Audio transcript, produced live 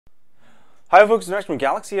Hi folks, next from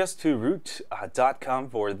GalaxyS2Root.com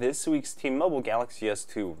for this week's T-Mobile Galaxy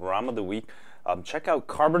S2 ROM of the Week. Check out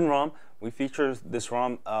Carbon ROM. We featured this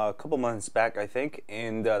ROM a couple months back, I think,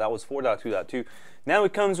 and that was 4.2.2. Now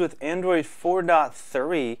it comes with Android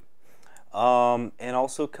 4.3 and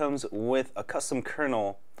also comes with a custom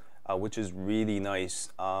kernel, which is really nice.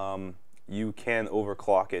 You can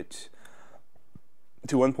overclock it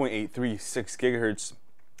to 1.836 gigahertz.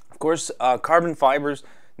 Of course, carbon fibers.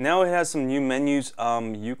 Now it has some new menus.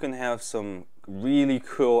 You can have some really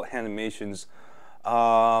cool animations.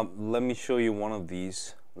 Let me show you one of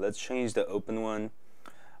these. Let's change the open one.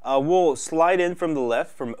 We'll slide in from the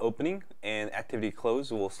left from opening, and activity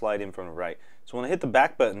close will slide in from the right. So when I hit the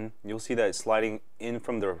back button, you'll see that it's sliding in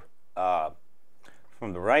from the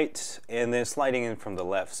right, and then sliding in from the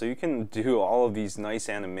left. So you can do all of these nice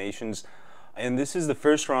animations. And this is the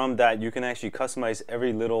first ROM that you can actually customize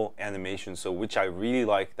every little animation, so which I really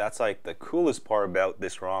like. That's like the coolest part about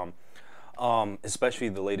this ROM, especially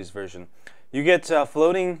the latest version. You get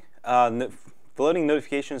floating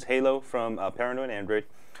notifications, Halo from Paranoid Android.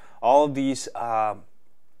 All of these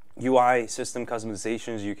UI system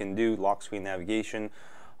customizations you can do, lock screen navigation,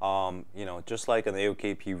 just like an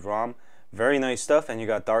AOKP ROM. Very nice stuff. And you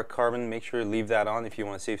got dark carbon. Make sure to leave that on if you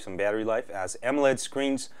want to save some battery life. As AMOLED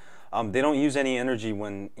screens, they don't use any energy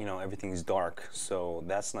when everything's dark, so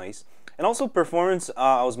that's nice. And also performance,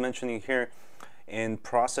 I was mentioning here, in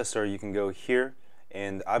processor you can go here,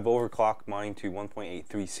 and I've overclocked mine to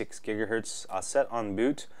 1.836 gigahertz set on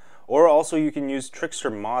boot. Or also you can use Trickster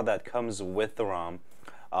mod that comes with the ROM.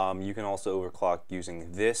 You can also overclock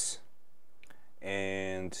using this,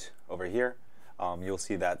 and over here you'll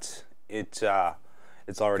see that it's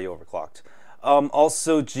already overclocked.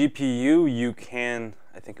 Also GPU, you can,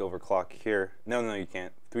 I think, overclock here. No, you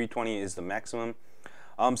can't. 320 is the maximum.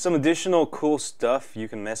 Some additional cool stuff you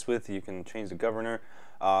can mess with. You can change the governor.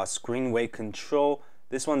 Screen wake control.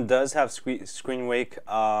 This one does have screen wake.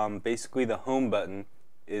 Basically, the home button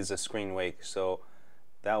is a screen wake, so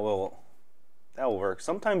that will work.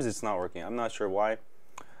 Sometimes it's not working. I'm not sure why,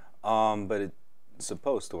 but it's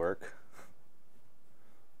supposed to work.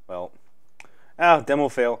 Well, demo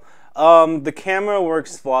fail. The camera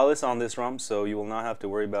works flawless on this ROM, so you will not have to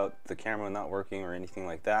worry about the camera not working or anything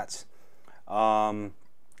like that.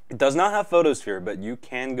 It does not have Photosphere, but you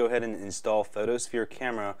can go ahead and install Photosphere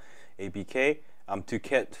Camera APK to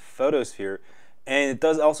get Photosphere. And it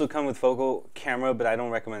does also come with Focal Camera, but I don't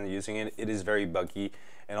recommend using it. It is very buggy.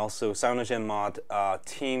 And also, CyanogenMod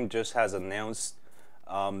team just has announced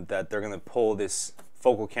that they're going to pull this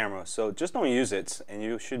focal camera, so just don't use it and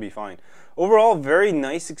you should be fine. Overall, very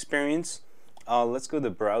nice experience. Let's go to the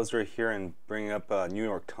browser here and bring up New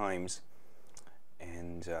York Times,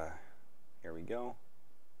 and here we go,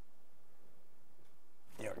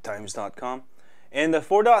 NewYorkTimes.com. And the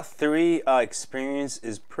 4.3 experience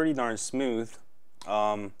is pretty darn smooth.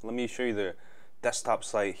 Let me show you the desktop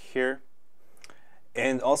site here.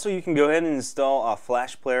 And also you can go ahead and install a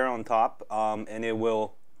Flash player on top, and it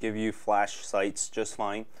will give you Flash sites just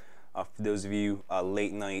fine. For those of you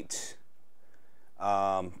late night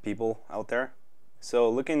people out there. So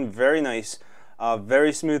looking very nice,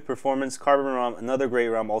 very smooth performance. Carbon ROM, another great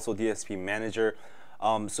ROM, also DSP manager.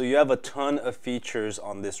 So you have a ton of features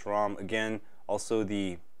on this ROM. Again, also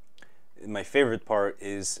my favorite part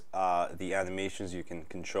is the animations you can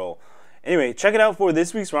control. Anyway, check it out for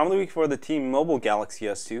this week's ROM of the Week for the T-Mobile Galaxy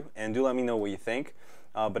S2, and do let me know what you think.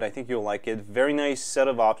 But I think you'll like it. Very nice set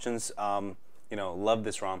of options. Love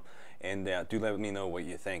this ROM, and do let me know what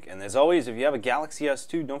you think. And as always, if you have a Galaxy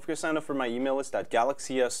S2, don't forget to sign up for my email list at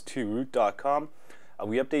GalaxyS2Root.com.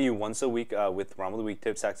 We update you once a week with ROM of the Week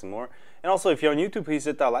tips, hacks, and more. And also, if you're on YouTube, please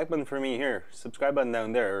hit that like button for me here, subscribe button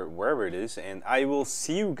down there, or wherever it is, and I will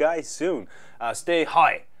see you guys soon. Stay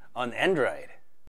high on Android.